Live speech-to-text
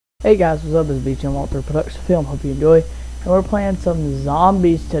Hey guys, what's up? It's BTM Walter Production Film. Hope you enjoy. And we're playing some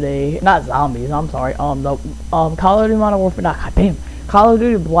zombies today. Not zombies. I'm sorry. Call of Duty Modern Warfare. Not goddamn. Call of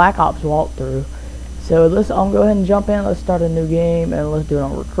Duty Black Ops walkthrough. So let's go ahead and jump in. Let's start a new game and let's do it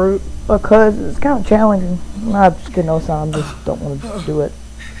on recruit because it's kind of challenging. I'm just kidding. No, son. I just don't want to do it.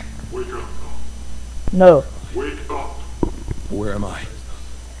 Wake up. No. Wake up. Where am I?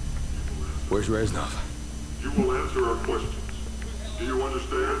 Where's Reznov? You will answer our questions. Do you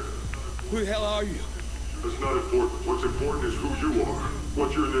understand? Who the hell are you? That's not important. What's important is who you are.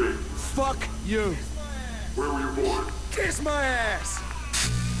 What's your name? Fuck you! Where were you born? Kiss my ass!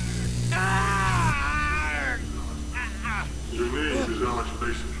 Your name is Alex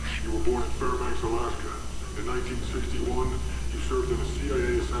Mason. You were born in Fairbanks, Alaska. In 1961, you served in a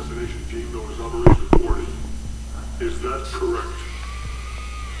CIA assassination team known as Operation 40. Is that correct?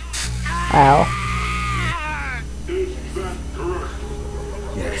 Ow. Is that correct?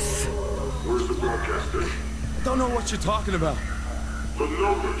 Yes. Where's the broadcast station? I don't know what you're talking about. The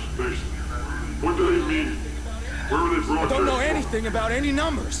numbers, Mason. What do they mean? Where are they I broadcast don't know from? anything about any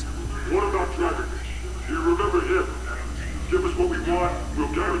numbers. What about Dragovich? Do you remember him? Give us what we want,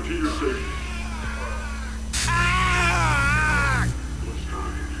 we'll guarantee your safety.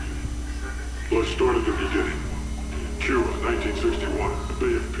 Let's start at the beginning. Cuba, 1961, the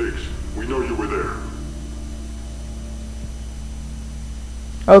Bay of Pigs. We know you were there.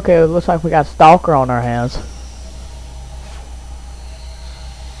 Okay, it looks like we got Stalker on our hands.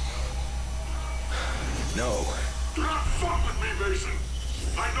 No. Do not fuck with me, Mason.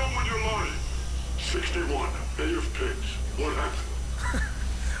 I know when you're lying. 61, Bay of Pigs. What happened?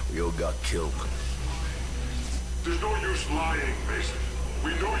 We all got killed. There's no use lying, Mason.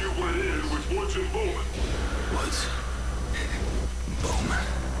 We know you went in with Woods and Bowman. Woods. Bowman.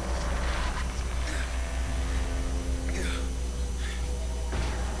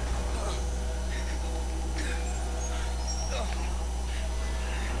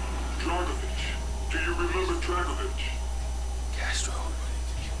 Dragovich. Do you remember Dragovich? Castro.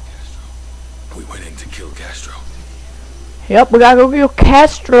 We went in to kill Castro. Yep, we gotta go kill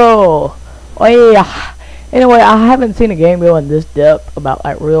Castro. Oh yeah. Anyway, I haven't seen a game go in this depth about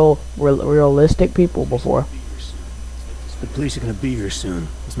like realistic people before. The police are gonna be here soon.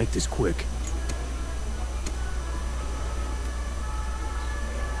 Let's make this quick.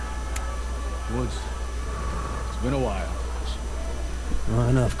 Woods, it's been a while. Well,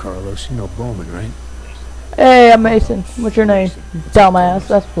 enough, Carlos. You know Bowman, right? Hey, I'm Mason. What's your name? Dumbass.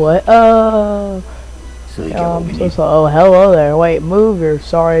 That's what. So you got what we need. Oh, hello there. Wait, move your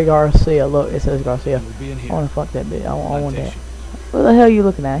sorry Garcia. Look, it says Garcia. We'll be in I here. wanna fuck that bitch. I want that. What the hell are you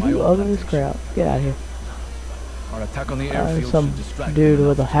looking at? You ugly as crap. Get out of here. Our attack on the airfield Some should distract dude them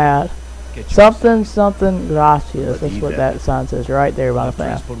with a enough. hat. Get you Something gracias. That's what that sign says right there by the fan.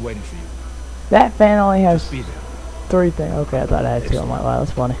 transport waiting for you. That fan only has Just be there. 3 things. Okay, I thought I had 2. I'm like, wow,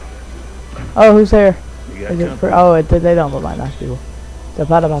 that's funny. Oh, who's here? Is it they don't look like nice people. So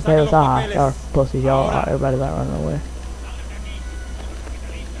part of my parents are pussies, y'all. Everybody's like running away.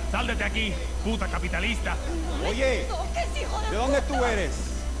 ¡Sáltate aquí, puta capitalista! Oye, ¿de dónde tú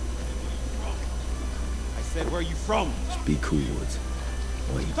eres? I said, where are you from? Just be cool, Woods.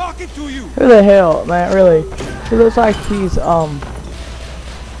 I'm talking to you. Who the hell, man? Really? He looks like he's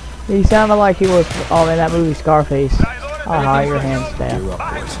he sounded like he was in that movie Scarface. Aha, your hand stabbed.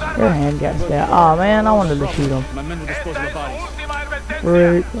 Your hand got stabbed. Oh man, I wanted to shoot him. My men will dispose of the bodies.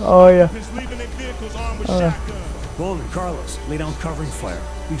 Right. Oh yeah. Bowman, Carlos, lay down covering fire.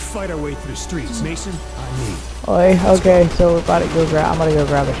 We fight our way through the streets. Mason, on me. Oh, hey, okay, so we're about to go grab. I'm gonna go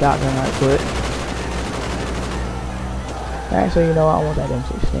grab a shotgun right quick. Actually, you know what? I want that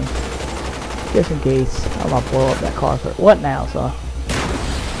M16. Just in case I'm gonna blow up that car. What now, son?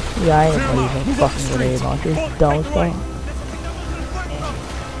 Yeah, I ain't gonna use no fucking grenade launcher. Dumb as fuck.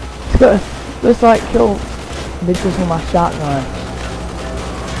 Let's like kill bitches with my shotgun.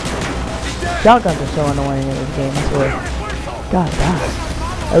 Shotguns are so annoying in this game, I swear. God, God.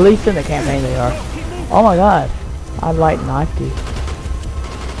 At least in the campaign they are. Oh my god. I'd like knifed you.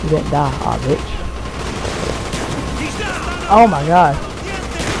 You didn't die, aw bitch. Oh my god.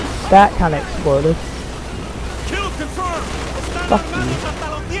 That kinda exploded. Fuck you.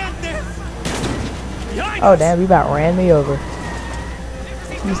 Oh damn, you about ran me over.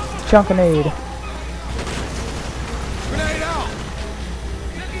 You chunk of nade.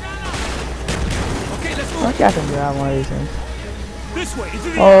 I think I can grab one of these things.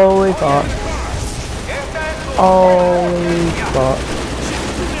 Holy fuck. Holy fuck.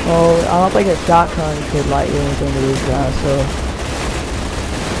 Oh, I don't think a shotgun could like do anything to these guys, so.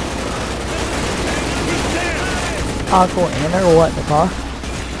 I'll go in or what in the car?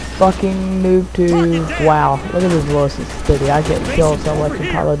 fucking noob to... Wow, look at this low sensitivity. I get killed so much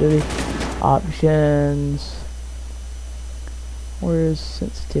in Call of Duty. Options. Where's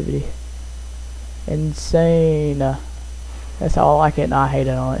sensitivity? Insane. That's how I like it, and I hate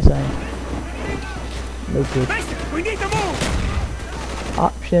it on insane. No good. We need to move.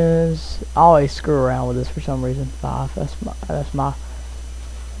 Options. I always screw around with this for some reason. 5. That's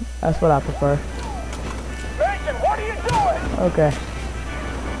what I prefer. Mason, what are you doing? Okay.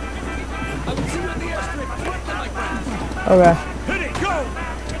 I will see you at the airstrip. My friend. Okay. Hit it, go.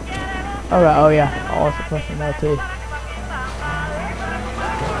 Okay. Oh yeah. I also pressing that too.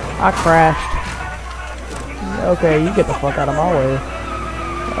 I crashed. Okay, you get the fuck out of my way.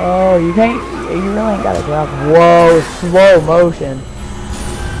 Oh, you can't. You really ain't gotta drive. Whoa, slow motion.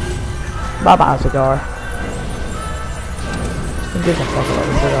 Bye bye, cigar. Get the fuck out of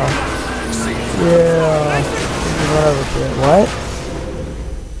the cigar. Yeah. Run over to it. What?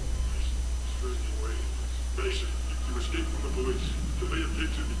 Mason, you escaped from the police. The mayor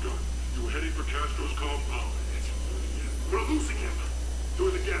picked you begun. You were heading for Castro's compound. We're losing him. Do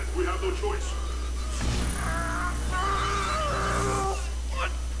it again. We have no choice.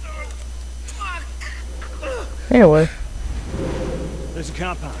 Anyway. There's a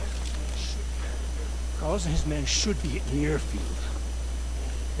compound. Carlos and his men should be in the airfield.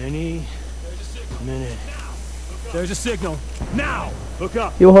 Any minute. There's a signal. Now! Hook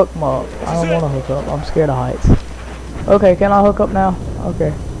up! You hook them up. I don't want to hook up. I'm scared of heights. Okay, can I hook up now?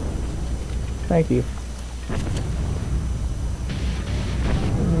 Okay. Thank you.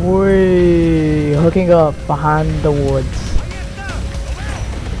 Whee! Hooking up behind the woods.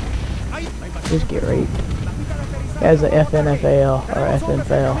 Just get raped. As a FNFL or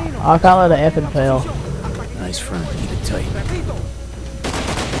FNFL. I'll call it a FNFL. Nice front. Keep it tight.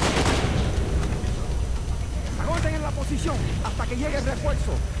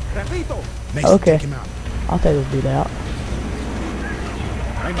 Okay. I'll take this dude out.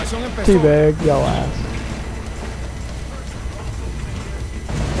 Teabag, yo ass.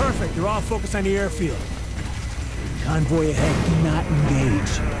 Perfect. You're all focused on the airfield. Convoy ahead. Do not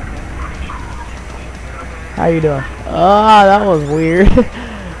engage. How you doing? Ah, that was weird.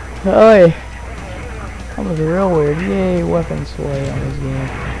 Oi. That was real weird. Yay, weapon sway on this game.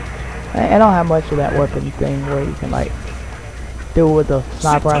 I don't have much of that weapon thing where you can like do with the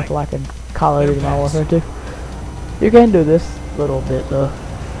sniper rifle like in Call of Duty Modern Warfare 2. You can do this little bit though.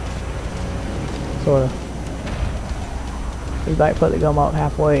 Sorta. You like put the gun up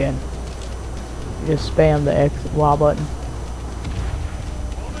halfway and just spam the X Y button.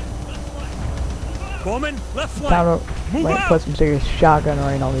 Bowman, left flank. Time to put some serious shotgun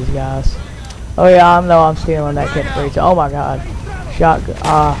rain on these guys. Oh yeah, I know I'm stealing that catchphrase. Oh my god. Shotgun,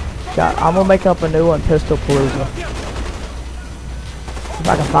 I'm gonna make up a new one, Pistol Palooza. If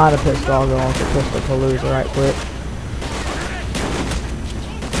I can find a pistol, I'll go on to Pistol Palooza right quick.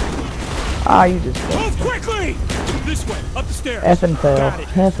 Ah, you just move quickly! This way, up the stairs. Effing fail.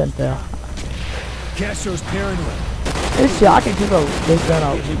 Effing fail. Castro's paranoid. This shit, I can keep this gun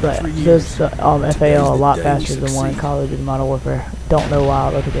up, but this FAL a lot faster than one in Call of Duty Modern Warfare. Don't know why.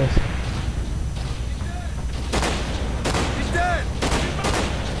 Look at this.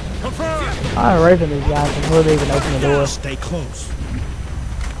 I'm raping these guys before they even open the door. Stay close.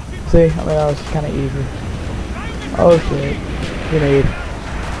 See, I mean that was kind of easy. Oh shit, grenade.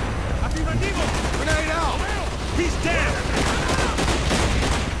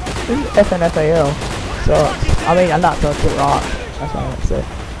 This is FNFAL. So, I mean, I'm not touching with rock. That's what I meant to say.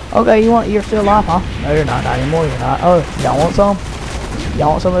 Okay, you're still alive, huh? No, you're not. Not anymore. You're not. Oh, y'all want some?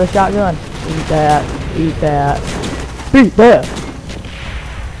 Y'all want some of the shotgun? Eat that. Eat that. Beat that.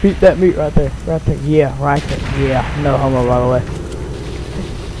 Beat that meat right there. Right there. Yeah, right there. Yeah. No homo, by the way.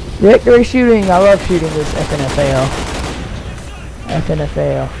 Victory shooting. I love shooting this FNFAL.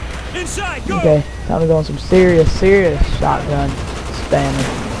 FNFAL. Inside, go. Okay, time to go on some serious shotgun spamming.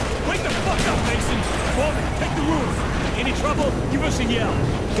 Wake the fuck up, Mason. Bowman, take the roof. Any trouble? Give us a yell.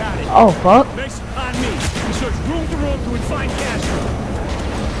 Got it. Oh fuck. Mason, on me. We search room to room to find Castro.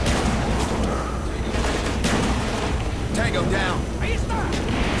 Tango down.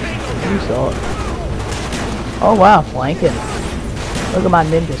 You saw it. Oh wow, flanking. Look at my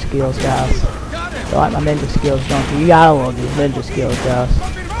ninja skills, guys. I like my ninja skills, don't you? You gotta love these ninja skills, guys.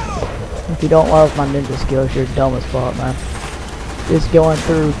 If you don't love my ninja skills, you're dumb as fuck, man. Just going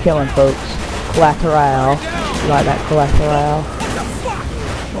through killing folks. Collateral. You like that collateral?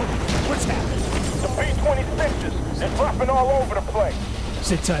 What's happening? The P-26s. They're dropping all over the place.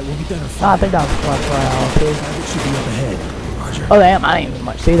 Sit tight, we'll be done in No, I think that was collateral, too. It should be up ahead. Roger. Oh damn, I didn't even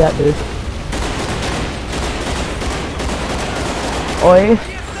much see that, dude. Oi.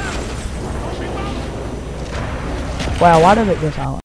 Wow, why did it go silent?